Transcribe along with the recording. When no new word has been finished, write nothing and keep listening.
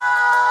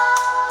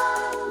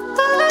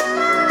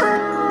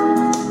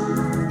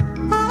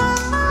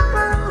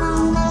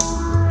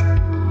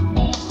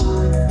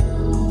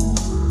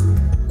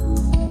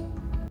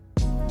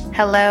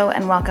Hello,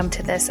 and welcome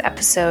to this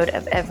episode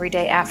of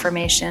Everyday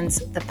Affirmations,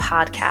 the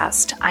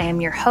podcast. I am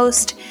your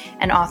host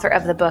and author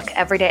of the book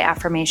Everyday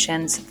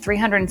Affirmations,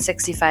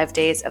 365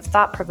 Days of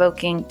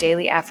Thought-Provoking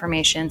Daily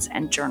Affirmations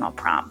and Journal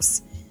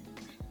Prompts.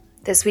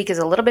 This week is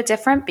a little bit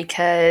different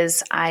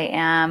because I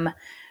am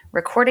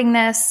recording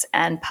this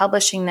and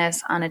publishing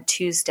this on a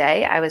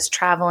Tuesday. I was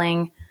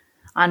traveling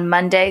on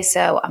Monday,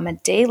 so I'm a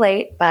day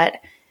late, but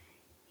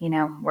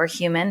we're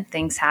human,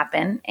 things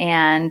happen,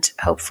 and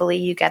hopefully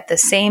you get the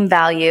same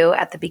value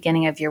at the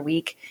beginning of your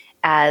week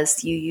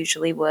as you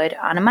usually would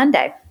on a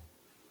Monday.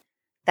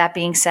 That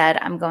being said,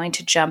 I'm going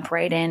to jump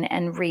right in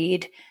and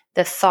read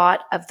the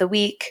thought of the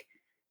week,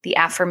 the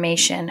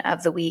affirmation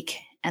of the week,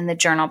 and the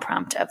journal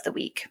prompt of the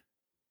week.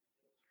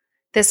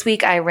 This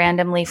week, I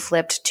randomly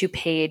flipped to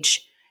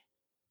page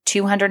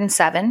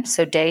 207,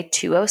 so day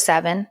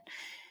 207.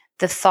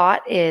 The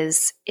thought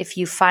is, if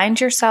you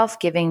find yourself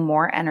giving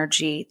more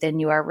energy than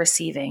you are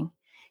receiving,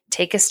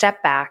 take a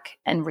step back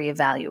and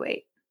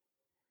reevaluate.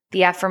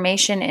 The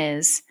affirmation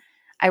is,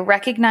 I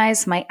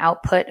recognize my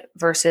output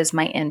versus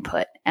my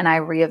input, and I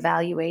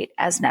reevaluate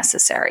as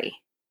necessary.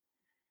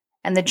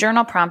 And the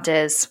journal prompt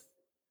is,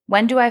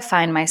 when do I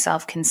find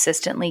myself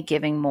consistently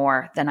giving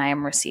more than I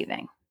am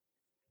receiving?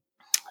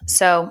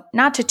 So,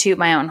 not to toot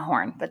my own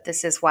horn, but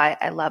this is why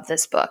I love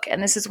this book,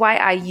 and this is why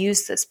I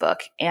use this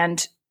book,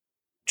 and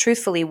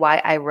truthfully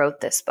why I wrote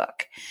this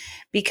book,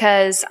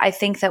 because I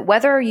think that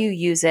whether you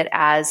use it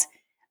as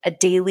a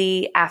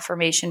daily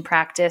affirmation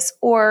practice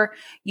or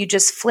you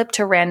just flip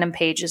to random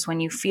pages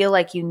when you feel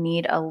like you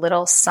need a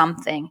little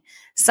something,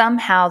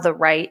 somehow the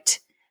right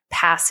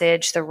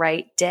passage, the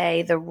right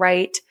day, the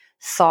right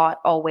thought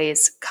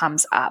always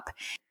comes up.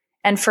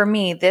 And for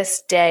me,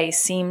 this day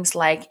seems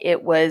like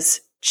it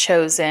was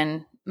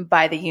chosen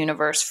by the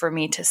universe for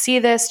me to see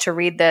this, to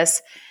read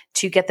this,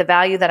 to get the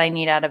value that I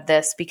need out of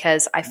this,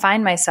 because I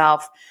find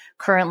myself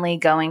currently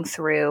going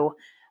through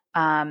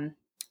a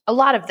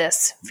lot of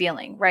this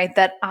feeling, right?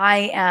 That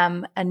I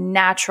am a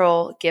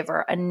natural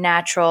giver, a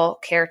natural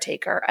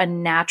caretaker, a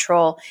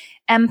natural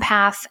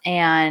empath,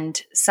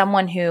 and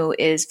someone who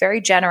is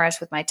very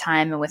generous with my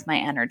time and with my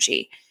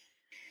energy.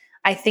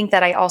 I think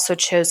that I also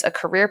chose a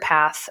career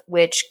path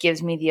which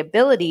gives me the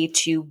ability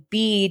to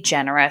be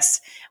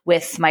generous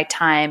with my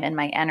time and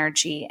my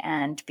energy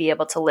and be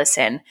able to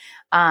listen.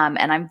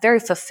 And I'm very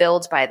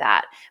fulfilled by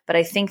that. But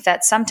I think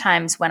that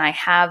sometimes when I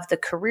have the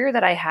career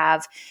that I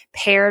have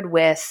paired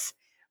with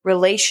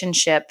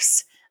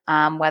relationships,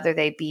 whether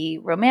they be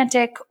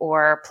romantic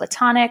or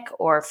platonic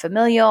or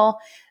familial,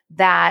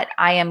 that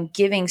I am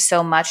giving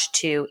so much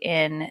to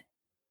in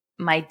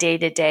my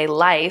day-to-day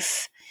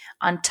life,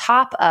 on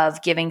top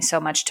of giving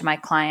so much to my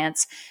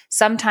clients,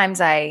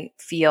 sometimes I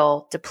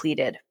feel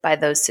depleted by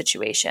those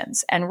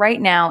situations. And right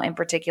now in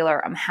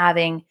particular, I'm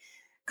having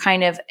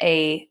kind of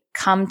a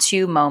come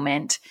to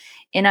moment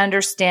in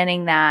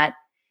understanding that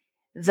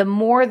the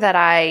more that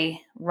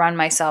I run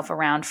myself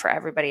around for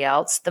everybody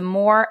else, the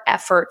more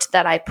effort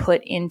that I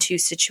put into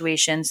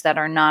situations that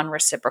are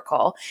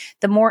non-reciprocal,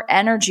 the more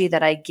energy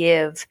that I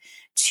give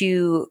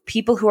to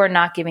people who are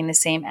not giving the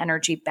same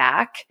energy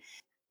back,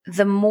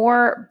 the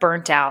more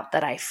burnt out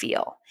that I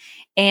feel.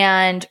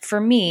 And for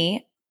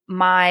me,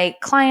 my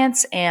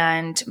clients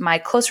and my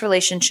close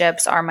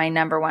relationships are my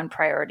number one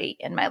priority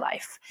in my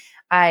life.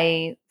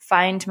 I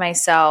find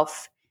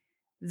myself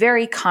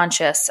very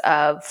conscious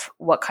of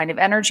what kind of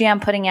energy I'm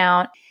putting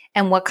out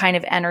and what kind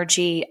of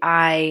energy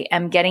I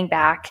am getting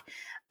back.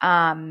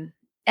 And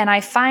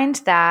I find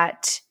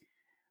that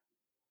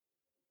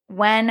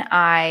when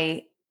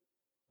I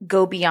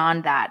go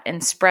beyond that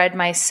and spread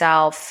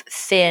myself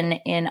thin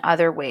in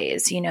other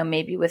ways,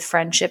 maybe with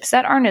friendships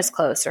that aren't as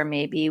close, or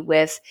maybe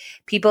with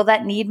people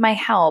that need my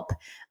help.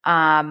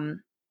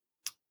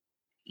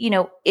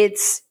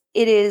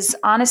 It is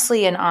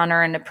honestly an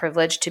honor and a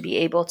privilege to be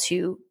able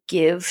to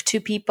give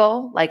to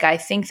people. Like, I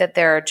think that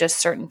there are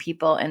just certain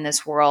people in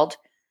this world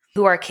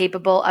who are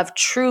capable of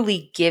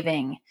truly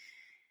giving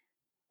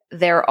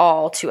their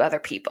all to other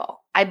people.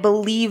 I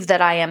believe that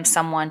I am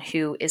someone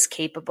who is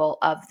capable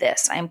of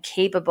this. I'm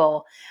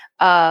capable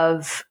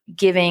of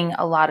giving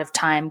a lot of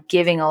time,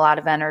 giving a lot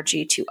of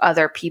energy to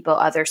other people,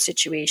 other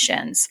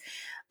situations.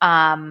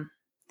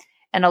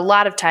 And a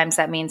lot of times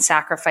that means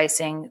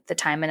sacrificing the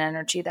time and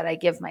energy that I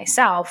give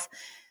myself,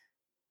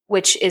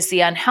 which is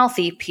the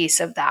unhealthy piece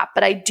of that.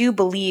 But I do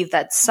believe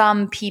that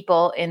some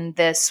people in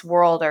this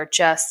world are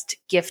just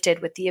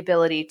gifted with the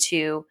ability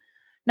to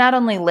not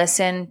only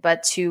listen,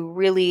 but to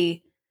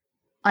really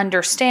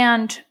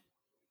understand,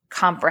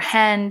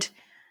 comprehend,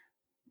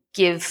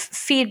 give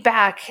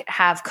feedback,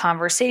 have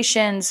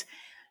conversations,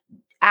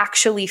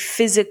 actually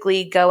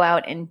physically go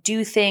out and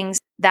do things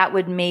that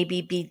would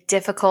maybe be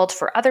difficult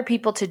for other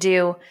people to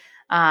do.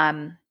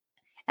 And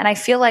I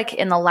feel like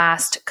in the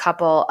last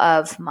couple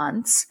of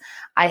months,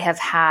 I have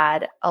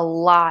had a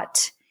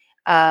lot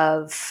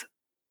of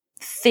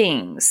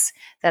things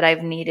that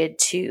I've needed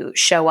to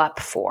show up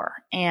for.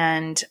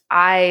 And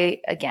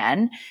I,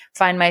 again,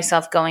 find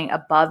myself going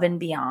above and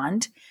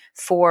beyond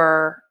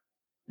for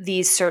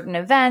these certain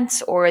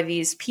events or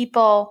these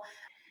people.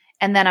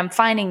 And then I'm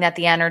finding that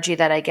the energy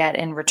that I get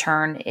in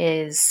return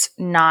is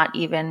not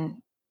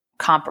even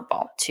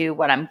comparable to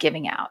what I'm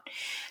giving out.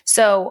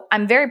 So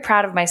I'm very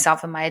proud of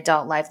myself in my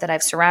adult life that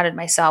I've surrounded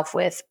myself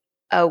with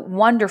a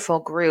wonderful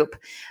group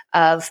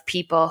of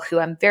people who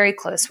I'm very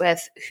close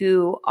with,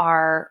 who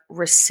are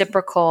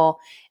reciprocal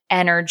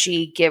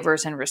energy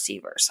givers and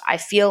receivers. I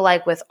feel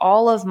like with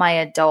all of my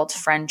adult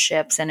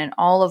friendships and in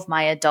all of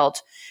my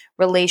adult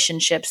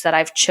relationships that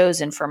I've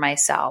chosen for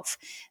myself,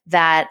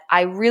 that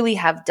I really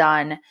have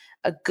done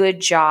a good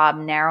job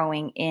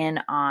narrowing in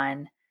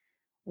on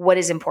what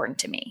is important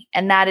to me.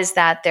 And that is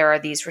that there are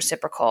these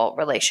reciprocal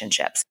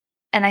relationships.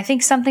 And I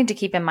think something to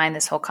keep in mind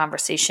this whole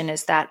conversation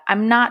is that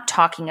I'm not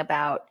talking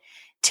about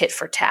tit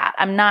for tat.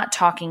 I'm not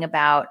talking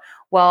about,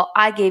 well,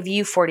 I gave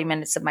you 40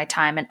 minutes of my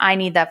time and I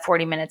need that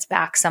 40 minutes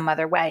back some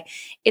other way.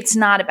 It's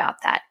not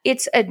about that.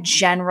 It's a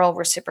general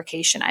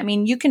reciprocation. I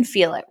mean, you can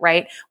feel it,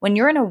 right? When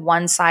you're in a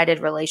one-sided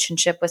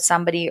relationship with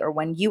somebody, or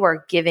when you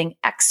are giving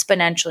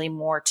exponentially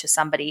more to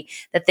somebody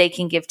that they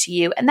can give to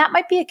you, and that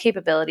might be a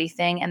capability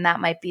thing and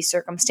that might be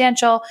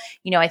circumstantial.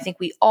 I think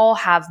we all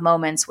have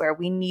moments where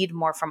we need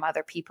more from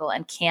other people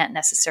and can't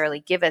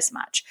necessarily give as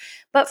much.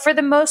 But for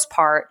the most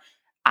part,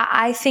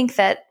 I think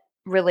that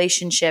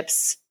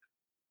relationships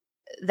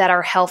that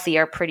are healthy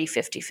are pretty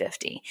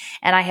 50-50.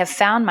 And I have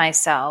found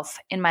myself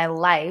in my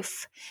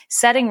life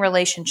setting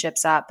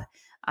relationships up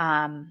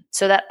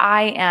so that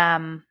I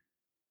am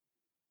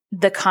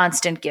the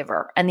constant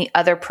giver and the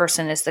other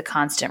person is the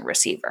constant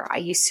receiver. I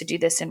used to do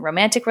this in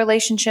romantic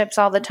relationships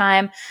all the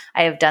time.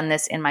 I have done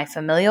this in my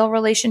familial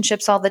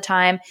relationships all the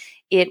time.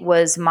 It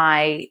was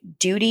my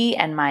duty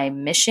and my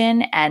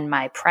mission and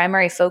my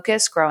primary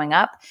focus growing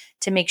up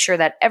to make sure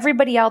that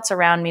everybody else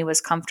around me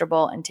was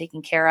comfortable and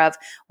taken care of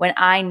when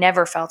I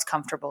never felt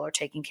comfortable or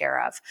taken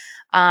care of.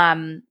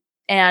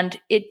 And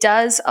it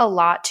does a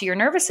lot to your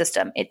nervous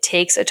system. It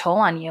takes a toll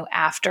on you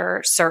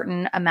after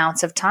certain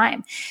amounts of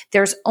time.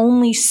 There's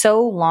only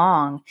so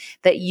long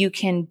that you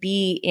can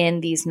be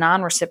in these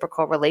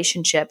non-reciprocal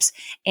relationships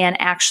and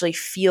actually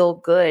feel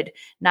good,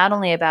 not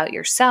only about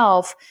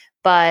yourself,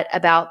 but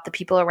about the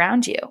people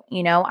around you.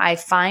 I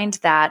find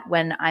that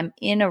when I'm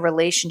in a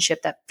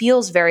relationship that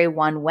feels very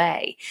one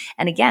way,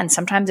 and again,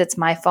 sometimes it's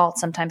my fault.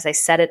 Sometimes I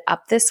set it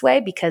up this way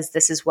because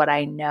this is what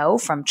I know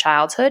from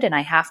childhood, and I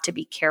have to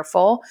be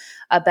careful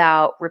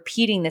about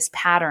repeating this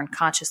pattern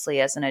consciously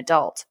as an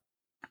adult.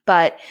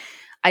 But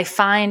I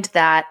find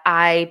that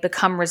I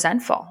become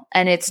resentful,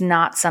 and it's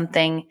not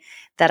something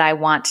that I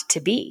want to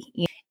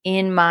be.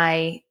 In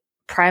my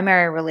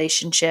primary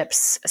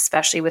relationships,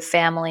 especially with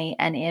family,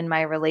 and in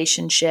my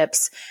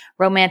relationships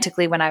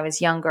romantically when I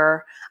was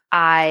younger,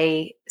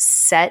 I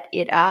set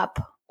it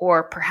up,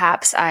 or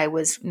perhaps I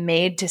was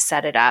made to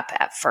set it up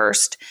at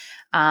first.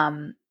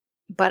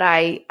 But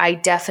I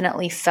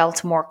definitely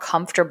felt more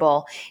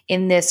comfortable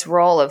in this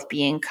role of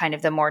being kind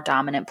of the more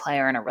dominant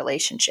player in a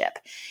relationship.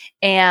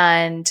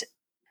 And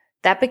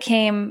that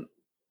became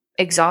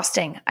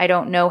exhausting. I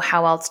don't know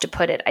how else to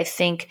put it. I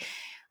think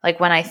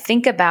when I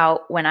think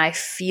about when I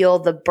feel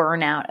the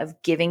burnout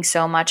of giving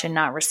so much and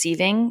not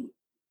receiving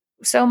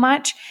so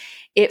much,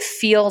 it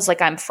feels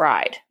like I'm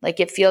fried.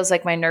 It feels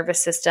like my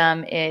nervous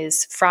system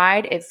is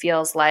fried. It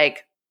feels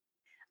like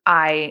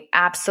I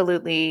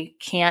absolutely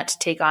can't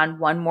take on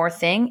one more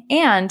thing.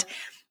 And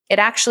it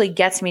actually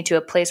gets me to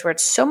a place where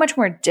it's so much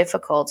more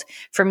difficult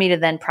for me to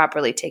then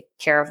properly take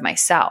care of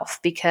myself,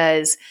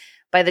 because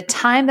by the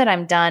time that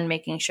I'm done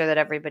making sure that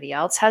everybody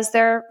else has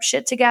their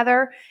shit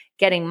together,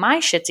 getting my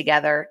shit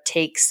together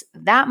takes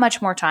that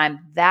much more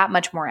time, that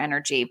much more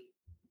energy.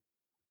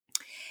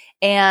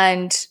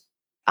 And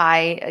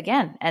I,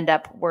 again, end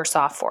up worse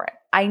off for it.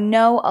 I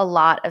know a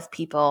lot of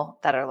people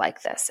that are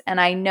like this. And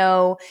I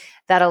know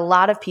that a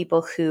lot of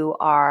people who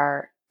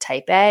are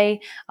type A,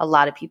 a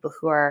lot of people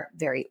who are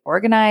very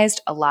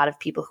organized, a lot of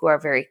people who are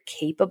very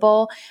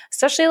capable,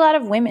 especially a lot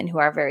of women who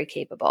are very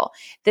capable.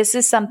 This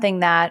is something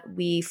that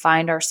we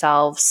find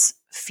ourselves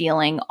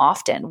feeling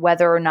often,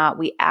 whether or not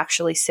we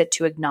actually sit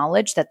to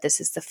acknowledge that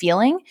this is the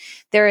feeling.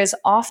 There is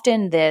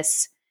often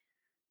this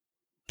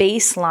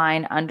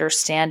baseline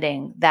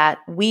understanding that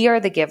we are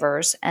the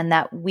givers and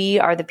that we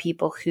are the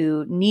people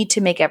who need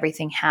to make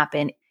everything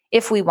happen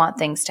if we want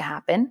things to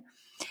happen.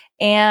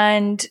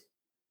 And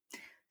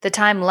the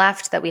time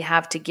left that we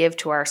have to give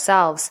to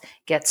ourselves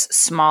gets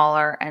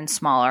smaller and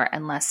smaller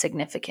and less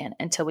significant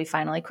until we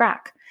finally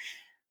crack.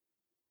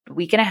 A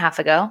week and a half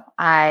ago,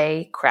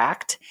 I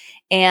cracked,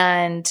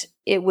 and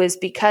it was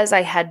because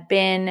I had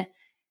been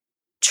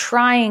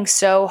trying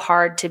so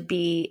hard to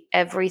be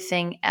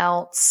everything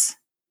else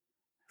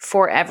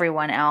for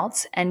everyone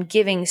else and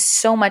giving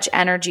so much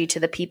energy to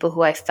the people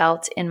who I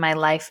felt in my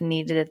life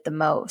needed it the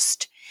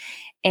most.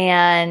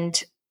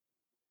 And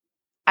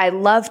I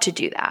love to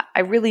do that. I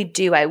really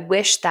do. I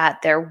wish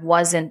that there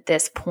wasn't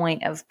this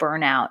point of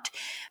burnout.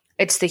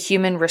 It's the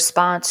human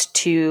response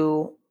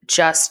to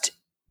just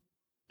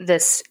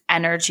this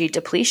energy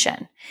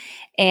depletion.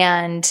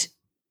 And,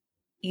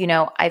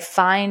 I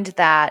find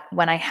that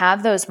when I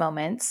have those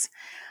moments,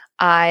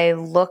 I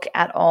look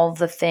at all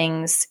the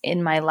things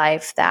in my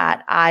life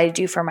that I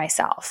do for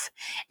myself.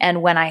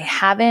 And when I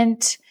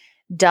haven't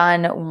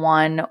done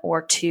one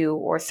or two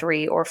or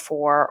three or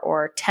four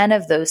or 10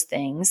 of those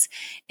things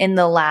in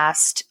the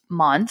last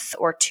month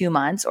or 2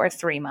 months or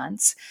 3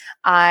 months,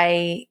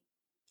 I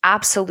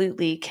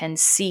absolutely can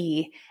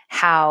see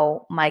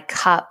how my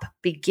cup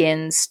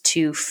begins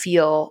to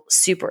feel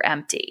super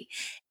empty.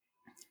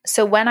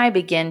 So when I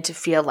begin to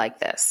feel like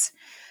this,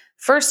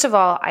 first of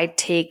all, I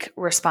take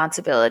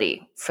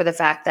responsibility for the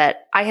fact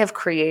that I have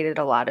created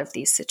a lot of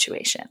these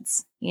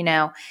situations.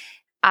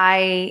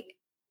 I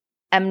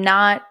am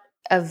not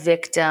a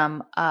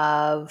victim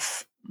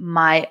of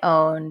my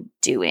own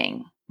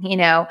doing.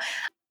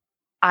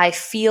 I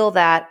feel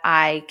that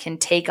I can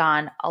take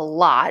on a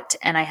lot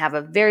and I have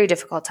a very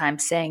difficult time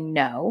saying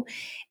no.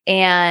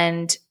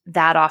 And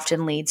that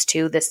often leads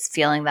to this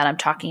feeling that I'm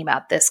talking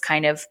about, this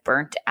kind of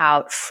burnt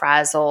out,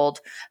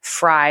 frazzled,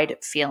 fried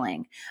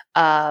feeling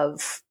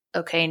of,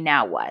 okay,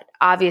 now what?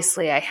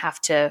 Obviously, I have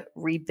to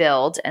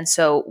rebuild. And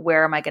so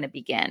where am I going to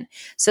begin?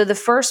 So the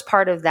first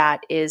part of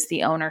that is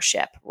the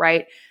ownership,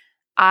 right?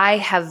 I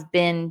have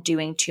been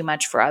doing too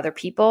much for other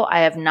people. I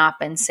have not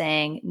been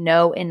saying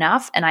no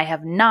enough, and I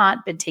have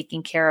not been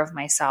taking care of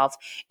myself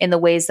in the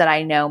ways that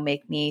I know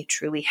make me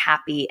truly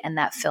happy and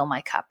that fill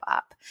my cup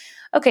up.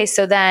 Okay,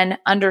 so then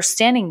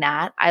understanding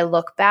that, I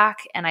look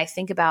back and I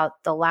think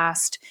about the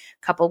last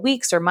couple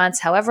weeks or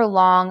months, however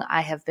long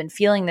I have been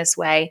feeling this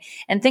way,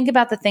 and think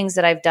about the things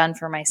that I've done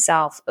for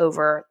myself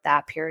over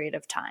that period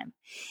of time.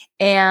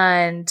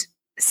 And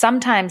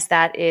sometimes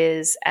that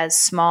is as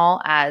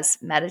small as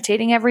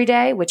meditating every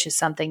day, which is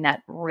something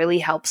that really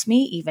helps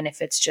me, even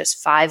if it's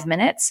just 5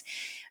 minutes.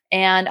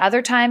 And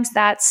other times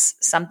that's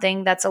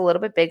something that's a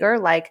little bit bigger,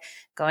 like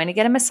going to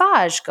get a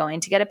massage, going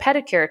to get a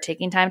pedicure,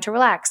 taking time to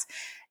relax,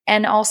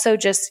 and also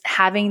just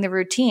having the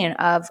routine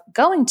of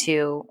going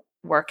to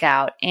work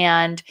out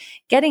and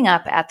getting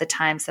up at the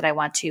times that I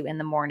want to in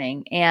the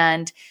morning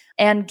and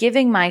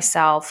giving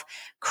myself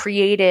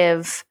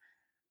creative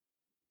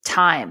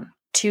time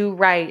to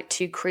write,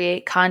 to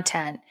create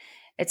content,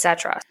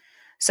 etc.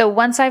 So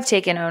once I've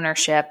taken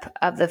ownership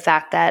of the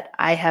fact that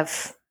I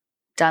have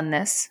done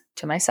this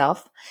to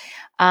myself,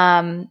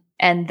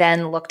 and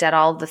then looked at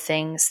all the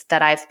things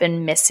that I've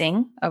been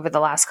missing over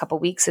the last couple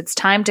of weeks, it's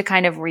time to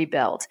kind of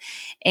rebuild.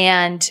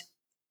 And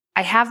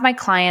I have my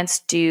clients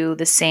do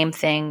the same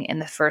thing in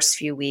the first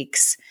few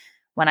weeks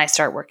when I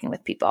start working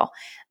with people.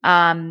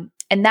 And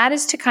that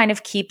is to kind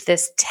of keep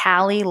this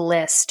tally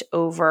list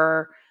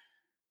over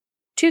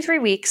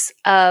 2-3 weeks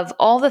of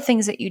all the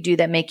things that you do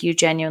that make you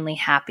genuinely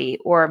happy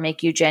or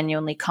make you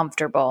genuinely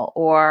comfortable.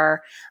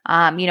 Or,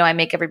 I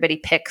make everybody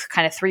pick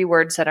kind of 3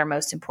 words that are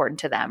most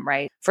important to them,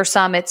 right? For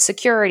some, it's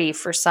security.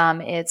 For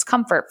some, it's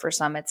comfort. For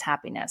some, it's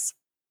happiness.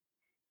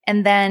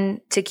 And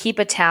then to keep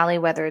a tally,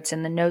 whether it's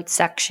in the notes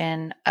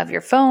section of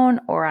your phone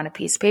or on a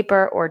piece of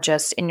paper or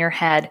just in your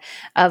head,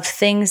 of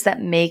things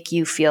that make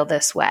you feel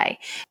this way.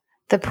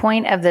 The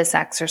point of this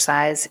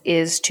exercise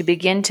is to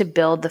begin to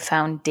build the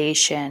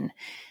foundation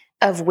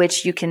of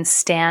which you can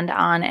stand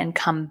on and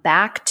come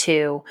back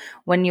to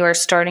when you are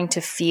starting to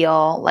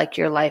feel like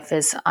your life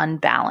is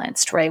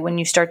unbalanced, right? When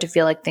you start to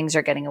feel like things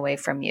are getting away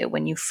from you,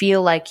 when you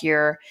feel like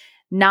you're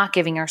not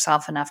giving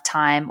yourself enough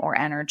time or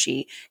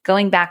energy,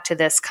 going back to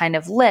this kind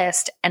of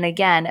list. And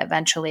again,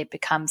 eventually it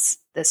becomes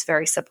this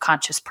very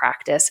subconscious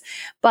practice,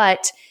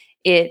 but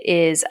it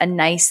is a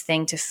nice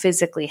thing to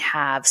physically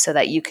have so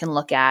that you can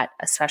look at,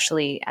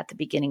 especially at the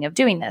beginning of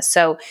doing this.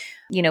 So,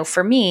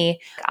 for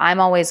me, I'm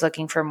always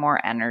looking for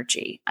more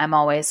energy. I'm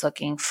always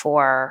looking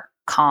for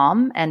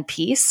calm and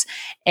peace,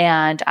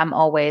 and I'm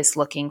always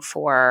looking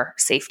for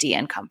safety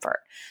and comfort.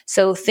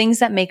 So things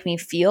that make me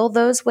feel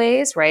those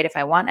ways, right? If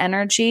I want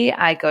energy,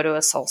 I go to a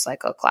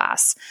SoulCycle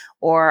class,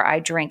 or I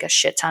drink a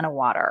shit ton of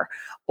water,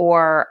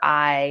 or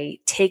I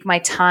take my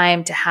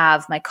time to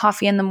have my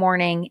coffee in the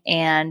morning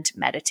and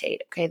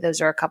meditate. Okay, those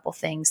are a couple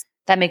things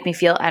that make me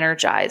feel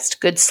energized.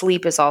 Good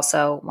sleep is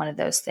also one of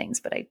those things,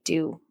 but I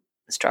do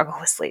struggle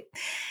with sleep.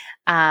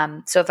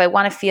 So if I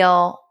want to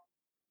feel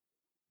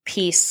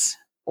peace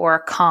or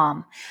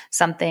calm,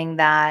 something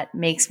that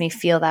makes me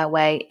feel that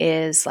way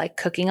is like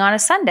cooking on a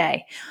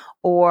Sunday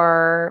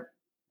or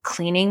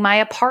cleaning my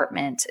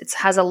apartment. It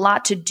has a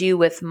lot to do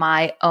with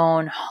my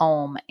own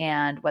home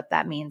and what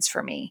that means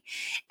for me.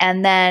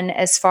 And then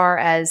as far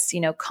as,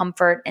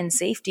 comfort and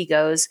safety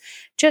goes,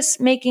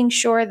 just making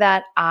sure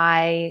that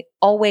I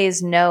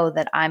always know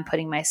that I'm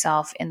putting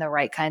myself in the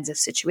right kinds of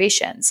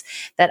situations,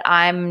 that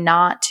I'm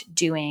not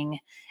doing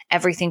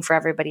everything for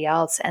everybody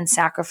else and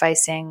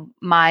sacrificing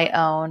my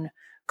own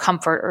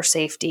comfort or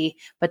safety,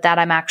 but that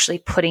I'm actually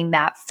putting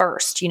that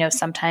first.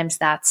 Sometimes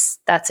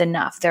that's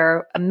enough. There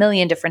are a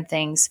million different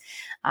things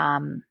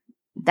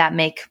that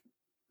make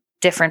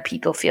different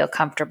people feel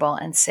comfortable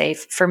and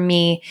safe. For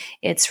me,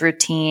 it's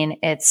routine,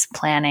 it's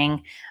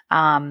planning,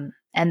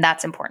 And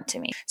that's important to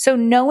me. So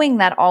knowing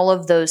that all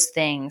of those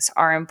things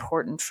are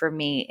important for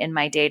me in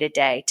my day to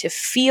day, to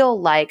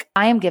feel like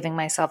I am giving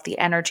myself the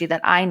energy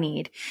that I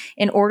need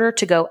in order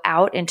to go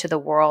out into the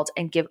world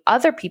and give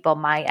other people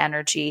my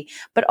energy,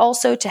 but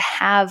also to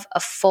have a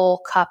full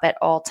cup at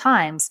all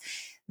times.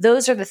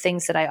 Those are the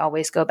things that I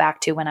always go back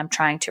to when I'm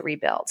trying to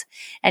rebuild.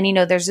 And,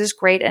 there's this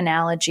great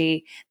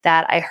analogy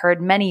that I heard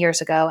many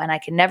years ago, and I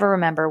can never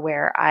remember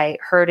where I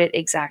heard it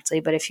exactly,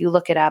 but if you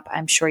look it up,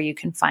 I'm sure you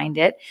can find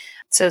it.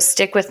 So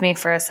stick with me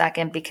for a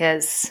second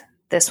because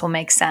this will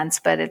make sense,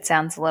 but it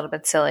sounds a little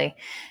bit silly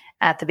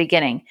at the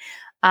beginning.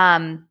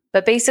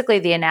 But basically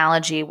the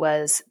analogy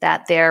was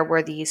that there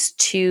were these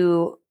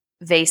two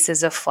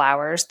vases of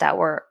flowers that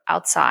were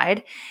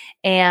outside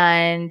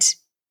and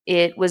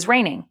it was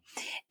raining.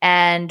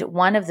 And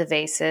one of the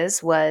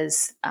vases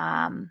was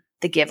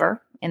the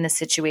giver in the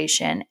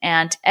situation.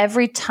 And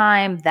every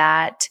time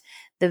that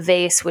the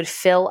vase would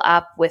fill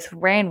up with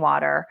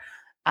rainwater,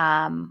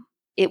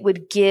 it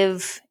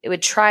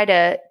would try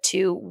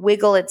to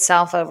wiggle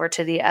itself over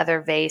to the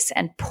other vase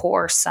and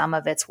pour some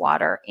of its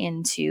water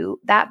into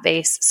that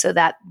vase so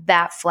that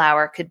that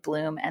flower could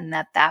bloom and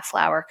that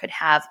flower could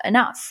have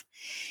enough.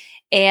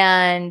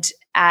 And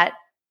at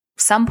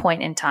some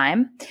point in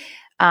time,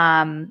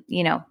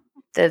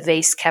 the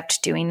vase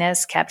kept doing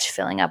this, kept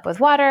filling up with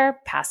water,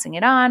 passing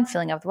it on,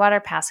 filling up with water,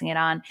 passing it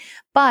on.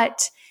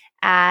 But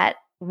at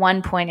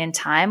one point in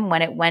time,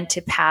 when it went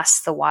to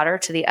pass the water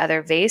to the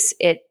other vase,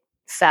 it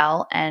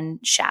fell and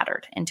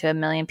shattered into a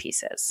million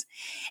pieces.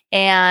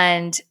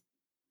 And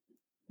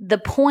the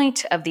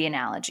point of the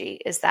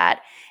analogy is that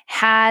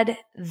had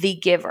the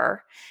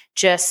giver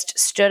just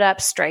stood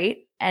up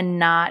straight and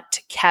not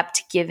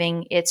kept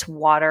giving its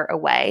water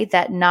away,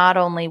 that not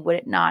only would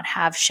it not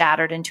have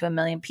shattered into a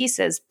million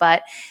pieces,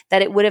 but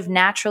that it would have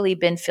naturally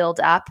been filled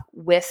up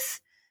with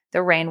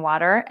the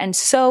rainwater, and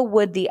so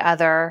would the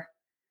other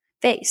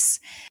vase.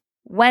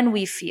 When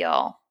we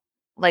feel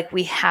like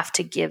we have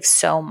to give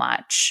so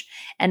much,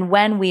 and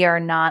when we are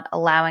not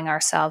allowing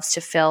ourselves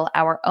to fill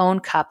our own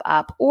cup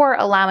up or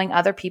allowing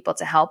other people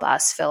to help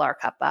us fill our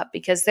cup up,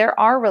 because there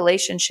are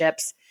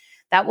relationships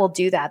that will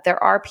do that.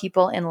 There are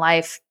people in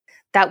life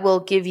that will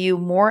give you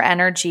more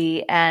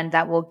energy and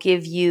that will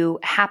give you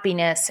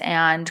happiness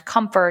and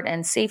comfort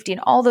and safety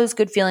and all those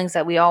good feelings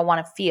that we all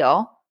want to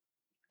feel.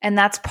 And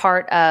that's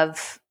part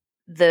of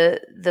the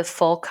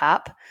full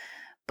cup.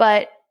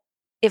 But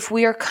if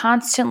we are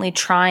constantly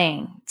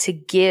trying to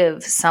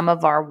give some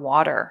of our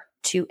water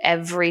to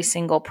every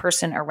single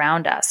person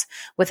around us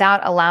without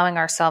allowing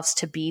ourselves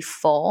to be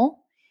full,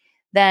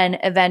 then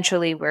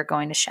eventually we're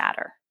going to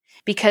shatter.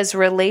 Because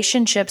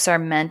relationships are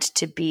meant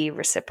to be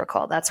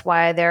reciprocal. That's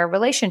why they're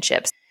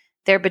relationships.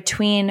 They're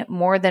between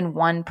more than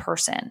one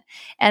person.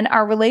 And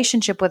our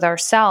relationship with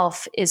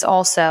ourselves is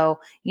also,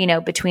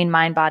 between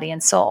mind, body,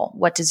 and soul.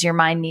 What does your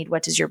mind need?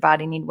 What does your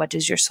body need? What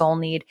does your soul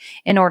need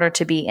in order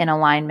to be in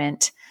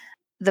alignment?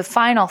 The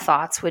final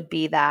thoughts would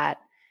be that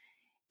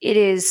it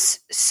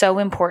is so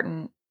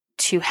important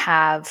to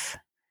have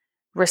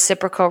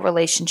reciprocal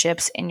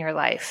relationships in your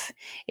life.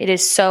 It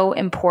is so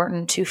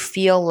important to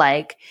feel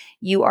like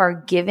you are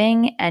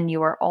giving and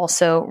you are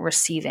also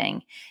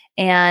receiving.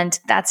 And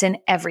that's in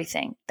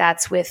everything.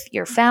 That's with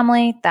your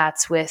family.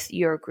 That's with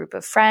your group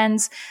of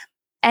friends.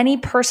 Any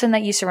person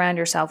that you surround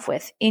yourself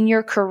with in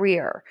your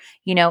career.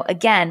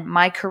 Again,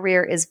 my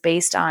career is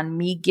based on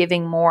me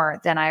giving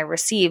more than I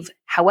receive.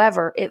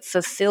 However, it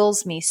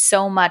fulfills me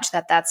so much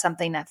that that's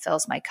something that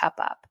fills my cup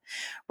up,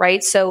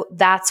 right? So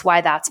that's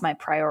why that's my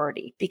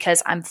priority,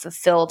 because I'm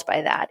fulfilled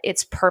by that.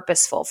 It's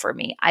purposeful for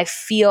me. I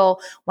feel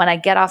when I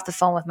get off the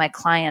phone with my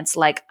clients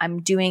like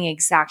I'm doing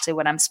exactly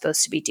what I'm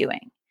supposed to be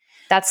doing.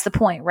 That's the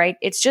point, right?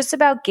 It's just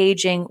about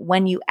gauging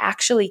when you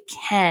actually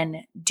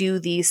can do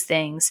these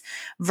things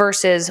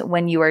versus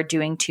when you are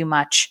doing too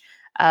much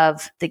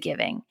of the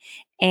giving,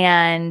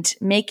 and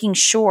making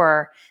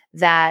sure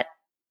that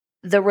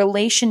the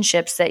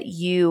relationships that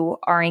you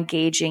are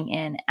engaging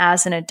in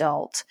as an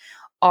adult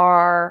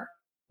are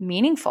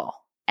meaningful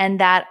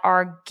and that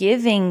are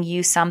giving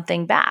you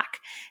something back: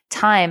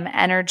 time,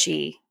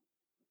 energy,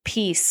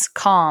 peace,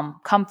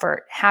 calm,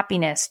 comfort,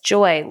 happiness,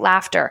 joy,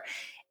 laughter.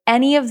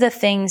 Any of the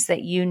things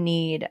that you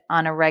need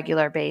on a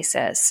regular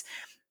basis.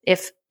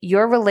 If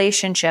your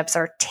relationships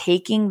are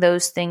taking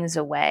those things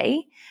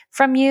away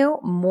from you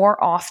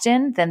more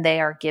often than they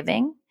are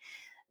giving,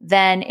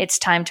 then it's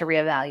time to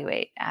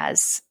reevaluate,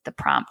 as the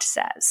prompt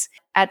says.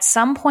 At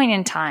some point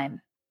in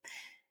time,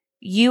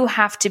 you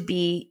have to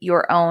be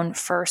your own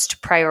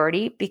first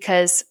priority,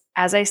 because,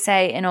 as I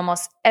say in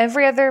almost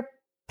every other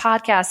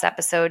podcast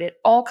episode, it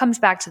all comes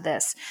back to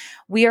this.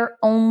 We are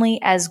only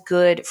as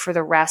good for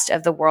the rest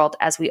of the world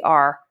as we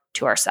are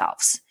to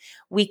ourselves.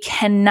 We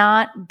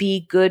cannot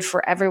be good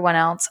for everyone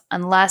else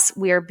unless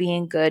we are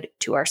being good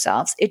to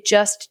ourselves. It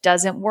just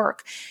doesn't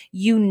work.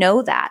 You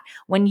know that.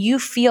 When you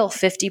feel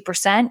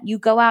 50%, you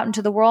go out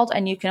into the world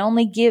and you can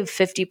only give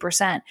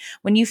 50%.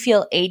 When you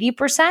feel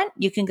 80%,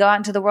 you can go out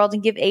into the world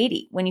and give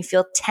 80. When you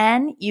feel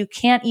 10, you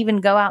can't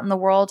even go out in the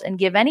world and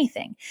give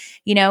anything.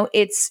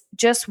 It's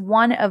just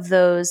one of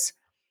those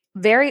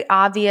very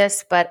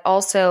obvious, but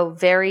also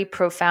very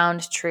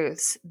profound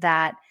truths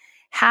that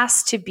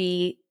has to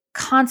be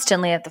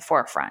constantly at the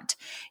forefront.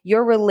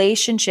 Your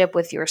relationship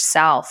with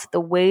yourself, the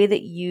way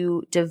that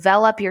you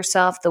develop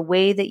yourself, the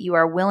way that you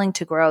are willing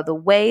to grow, the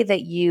way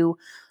that you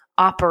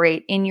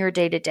operate in your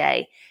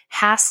day-to-day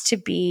has to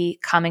be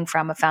coming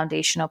from a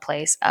foundational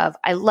place of,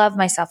 I love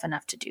myself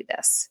enough to do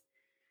this.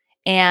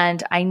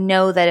 And I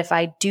know that if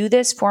I do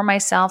this for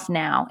myself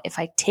now, if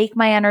I take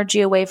my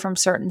energy away from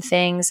certain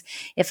things,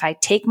 if I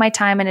take my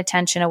time and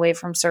attention away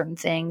from certain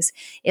things,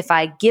 if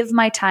I give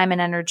my time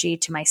and energy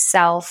to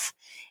myself,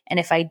 and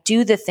if I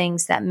do the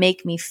things that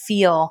make me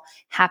feel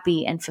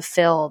happy and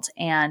fulfilled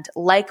and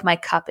like my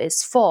cup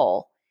is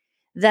full,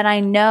 then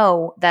I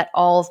know that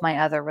all of my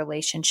other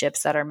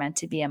relationships that are meant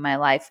to be in my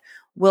life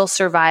will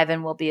survive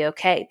and will be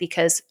okay,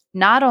 because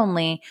not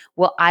only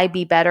will I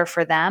be better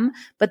for them,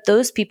 but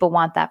those people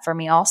want that for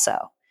me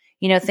also.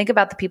 Think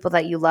about the people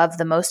that you love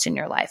the most in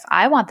your life.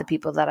 I want the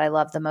people that I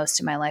love the most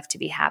in my life to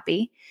be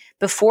happy.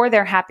 Before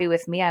they're happy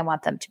with me, I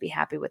want them to be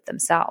happy with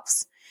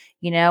themselves.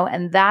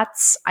 And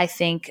that's, I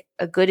think,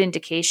 a good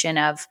indication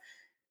of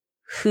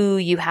who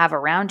you have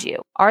around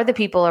you. Are the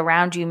people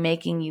around you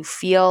making you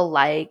feel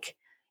like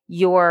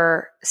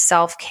your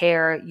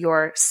self-care,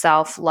 your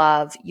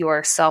self-love,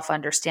 your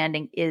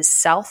self-understanding is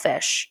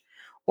selfish?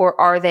 Or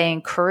are they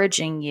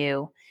encouraging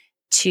you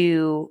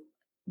to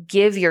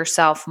give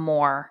yourself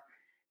more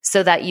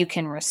so that you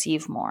can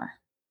receive more?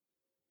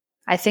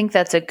 I think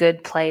that's a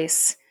good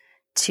place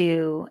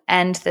to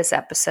end this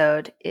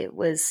episode. It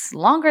was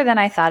longer than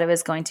I thought it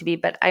was going to be,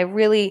 but I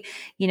really,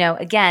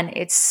 again,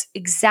 it's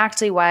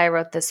exactly why I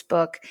wrote this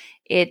book.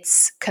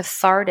 It's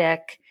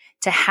cathartic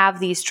to have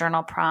these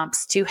journal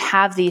prompts, to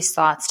have these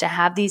thoughts, to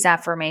have these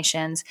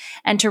affirmations,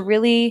 and to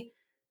really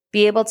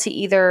be able to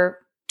either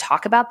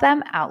talk about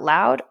them out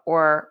loud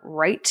or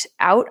write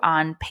out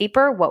on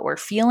paper what we're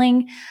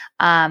feeling.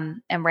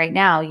 And right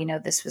now,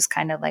 this was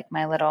kind of like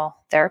my little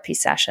therapy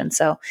session.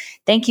 So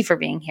thank you for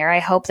being here. I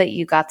hope that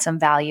you got some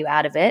value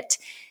out of it.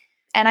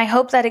 And I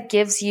hope that it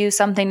gives you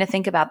something to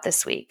think about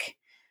this week.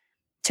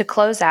 To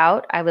close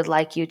out, I would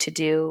like you to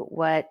do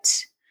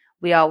what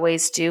we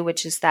always do,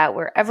 which is that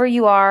wherever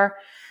you are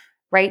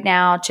right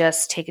now,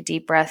 just take a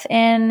deep breath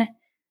in,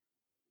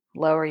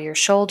 lower your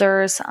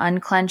shoulders,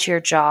 unclench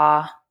your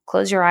jaw,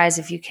 close your eyes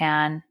if you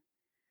can,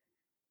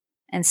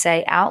 and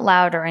say out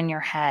loud or in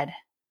your head,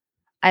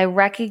 I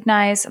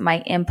recognize my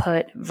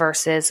input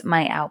versus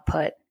my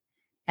output,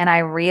 and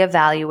I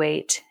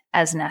reevaluate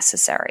as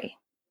necessary.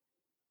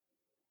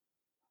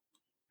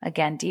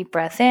 Again, deep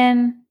breath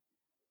in,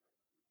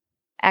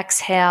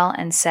 exhale,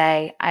 and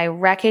say, I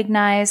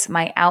recognize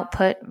my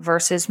output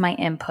versus my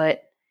input,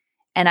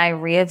 and I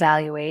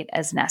reevaluate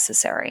as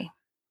necessary.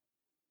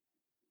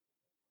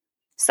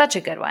 Such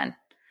a good one,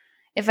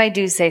 if I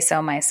do say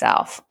so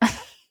myself.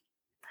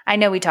 I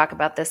know we talk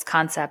about this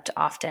concept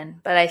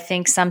often, but I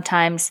think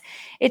sometimes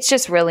it's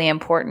just really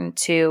important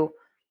to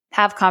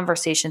have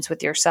conversations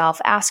with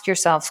yourself, ask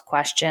yourself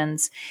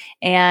questions,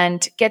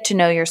 and get to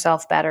know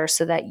yourself better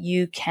so that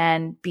you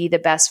can be the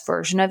best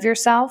version of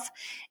yourself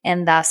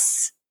and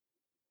thus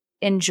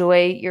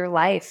enjoy your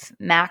life,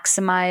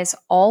 maximize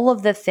all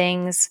of the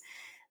things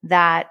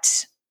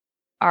that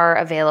are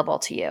available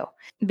to you,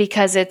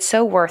 because it's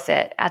so worth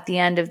it at the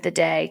end of the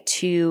day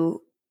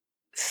to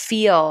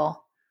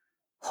feel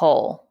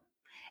whole.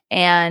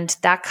 And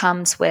that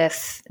comes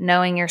with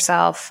knowing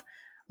yourself,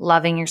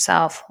 loving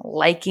yourself,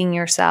 liking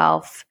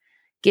yourself,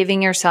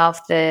 giving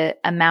yourself the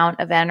amount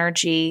of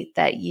energy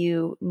that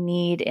you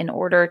need in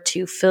order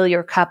to fill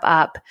your cup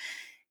up,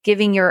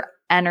 giving your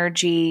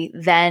energy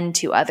then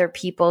to other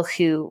people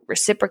who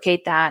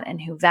reciprocate that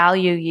and who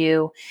value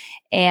you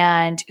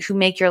and who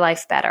make your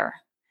life better.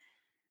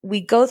 We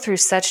go through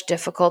such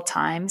difficult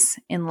times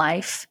in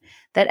life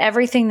that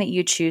everything that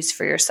you choose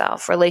for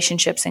yourself,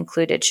 relationships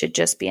included, should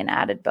just be an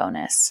added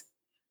bonus.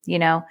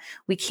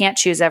 We can't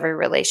choose every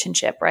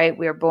relationship, right?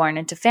 We are born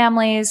into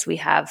families. We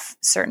have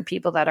certain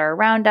people that are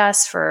around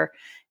us for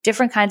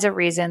different kinds of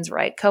reasons,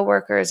 right?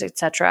 Coworkers,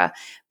 etc.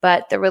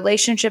 But the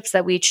relationships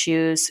that we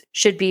choose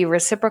should be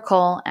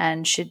reciprocal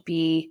and should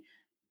be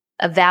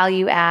a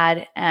value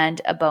add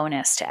and a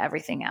bonus to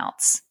everything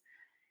else.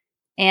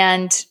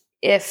 And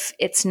if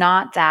it's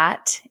not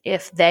that,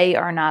 if they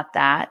are not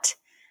that,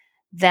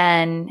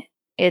 then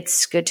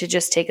it's good to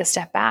just take a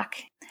step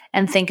back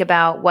and think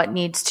about what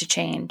needs to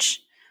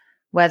change,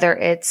 whether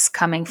it's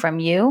coming from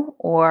you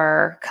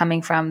or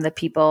coming from the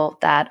people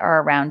that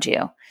are around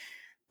you.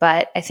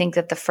 But I think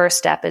that the first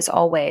step is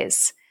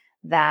always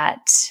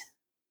that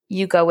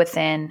you go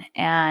within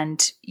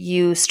and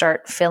you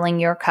start filling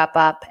your cup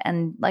up.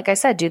 And like I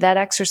said, do that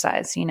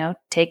exercise,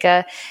 take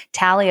a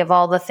tally of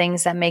all the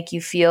things that make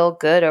you feel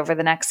good over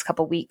the next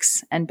couple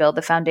weeks and build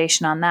the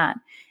foundation on that.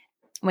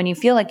 When you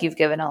feel like you've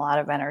given a lot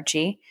of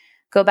energy,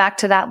 go back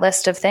to that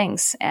list of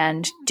things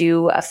and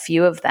do a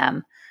few of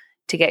them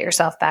to get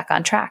yourself back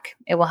on track.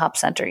 It will help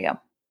center you.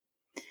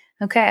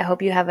 Okay, I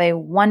hope you have a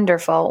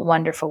wonderful,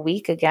 wonderful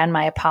week. Again,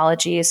 my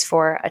apologies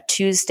for a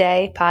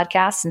Tuesday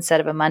podcast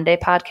instead of a Monday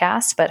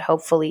podcast, but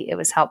hopefully it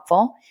was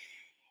helpful.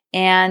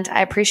 And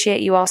I appreciate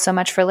you all so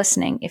much for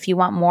listening. If you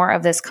want more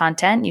of this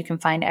content, you can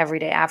find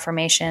Everyday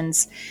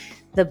Affirmations,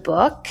 the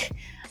book,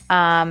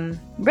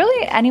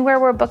 really anywhere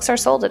where books are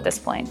sold at this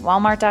point.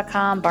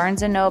 Walmart.com,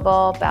 Barnes &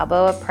 Noble,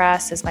 Balboa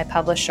Press is my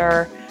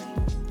publisher,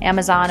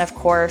 Amazon, of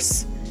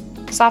course,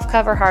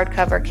 softcover,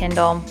 hardcover,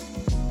 Kindle,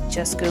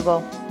 just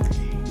Google,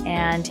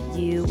 and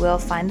you will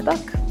find the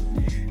book.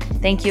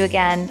 Thank you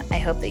again. I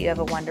hope that you have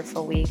a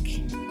wonderful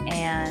week,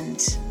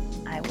 and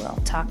I will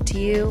talk to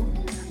you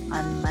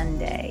on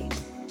Monday.